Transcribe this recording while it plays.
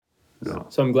No.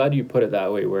 So I'm glad you put it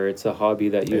that way, where it's a hobby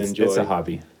that you enjoy. It's a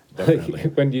hobby.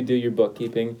 Like when you do your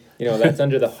bookkeeping, that's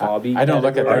under the hobby. I don't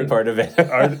look at category. that part of it.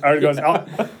 Art goes,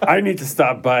 I need to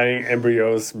stop buying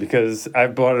embryos because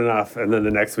I've bought enough. And then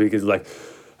the next week is like,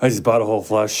 I just bought a whole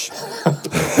flush.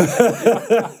 It's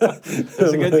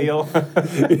a good deal.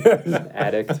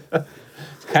 Addict.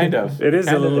 Kind of. It is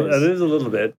kind a little. of It is a little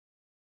bit.